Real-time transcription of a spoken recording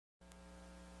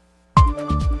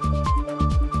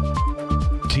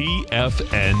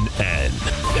TFNN.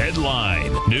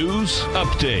 Headline News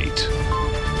Update.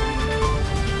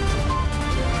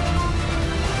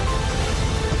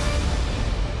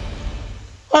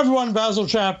 Hi everyone, Basil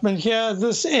Chapman here.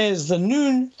 This is the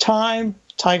noontime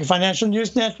Tiger Financial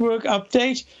News Network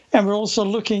update, and we're also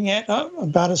looking at,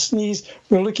 about a sneeze,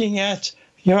 we're looking at,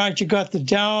 you're right, you got the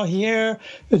Dow here.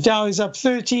 The Dow is up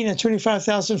 13 at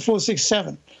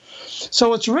 25,467. So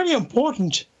what's really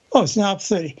important, it's now up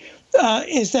 30,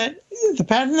 is that the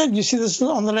pattern, that you see this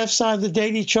on the left side of the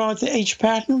daily chart, the H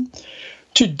pattern,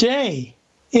 today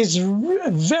is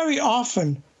very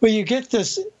often where you get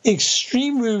this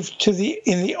extreme move to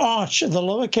in the arch, the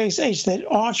lowercase h, that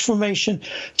arch formation,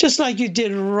 just like you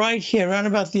did right here, around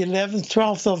about the 11th,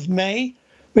 12th of May,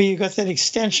 where you got that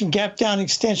extension, gap down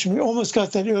extension. We almost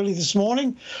got that early this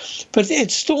morning, but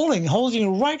it's stalling,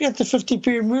 holding right at the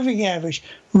 50-period moving average.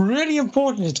 Really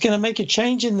important. It's going to make a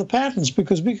change in the patterns,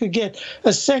 because we could get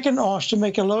a second arch to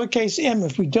make a lowercase m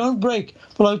if we don't break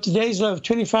below today's low of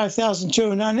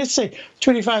 25,209. Let's say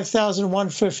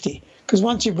 25,150. Because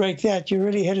once you break that, you're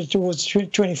really headed towards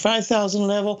 25,000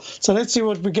 level. So let's see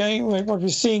what we're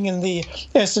seeing in the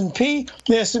S&P.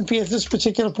 The S&P at this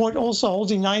particular point also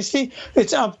holding nicely.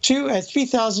 It's up at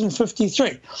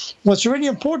 3,053. What's really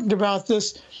important about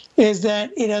this is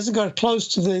that it hasn't got close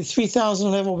to the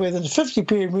 3,000 level where the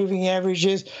 50-period moving average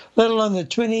is, let alone the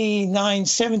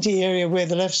 2970 area where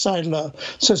the left side low.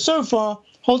 So far,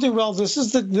 holding well. This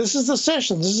is the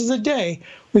session. This is the day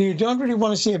where you don't really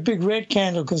want to see a big red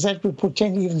candle, because that would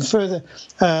portend even further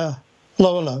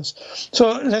lower lows.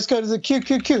 So let's go to the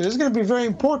QQQ. This is going to be very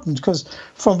important, because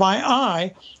from my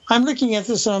eye, I'm looking at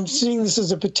this and I'm seeing this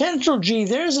as a potential G.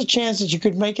 There's a chance that you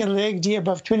could make a leg D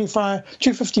above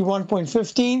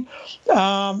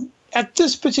 251.15. At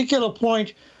this particular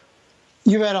point,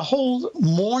 you've had a whole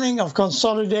morning of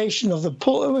consolidation of the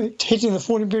pull, hitting the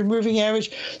 40-period moving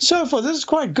average. So far, this is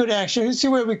quite good action. Let's see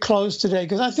where we close today,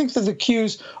 because I think that the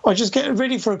Qs are just getting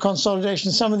ready for a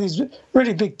consolidation. Some of these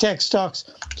really big tech stocks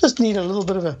just need a little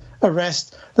bit of a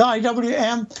rest. The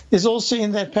IWM is also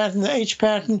in that pattern, the H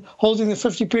pattern, holding the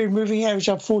 50-period moving average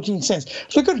up 14 cents.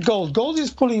 Look at gold. Gold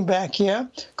is pulling back here.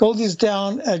 Gold is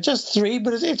down just 3,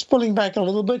 but it's pulling back a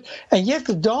little bit, and yet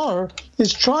the dollar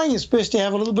is trying its best to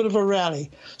have a little bit of a rally.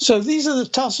 So these are the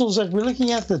tussles that we're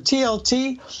looking at. The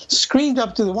TLT screened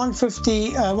up to the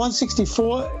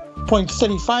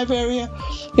 164.35 area.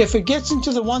 If it gets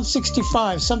into the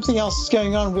 165, something else is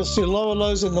going on. We'll see lower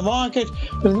lows in the market.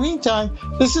 But in the meantime,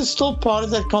 this is still part of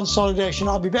that consolidation.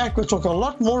 I'll be back. We'll talk a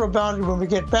lot more about it when we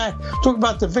get back. Talk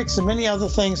about the VIX and many other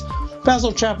things.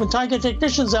 Basil Chapman, Tiger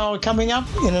Technicians Hour coming up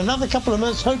in another couple of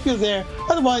minutes. Hope you're there.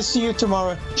 Otherwise, see you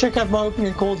tomorrow. Check out my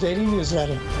opening call daily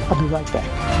newsletter. I'll be right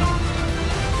back.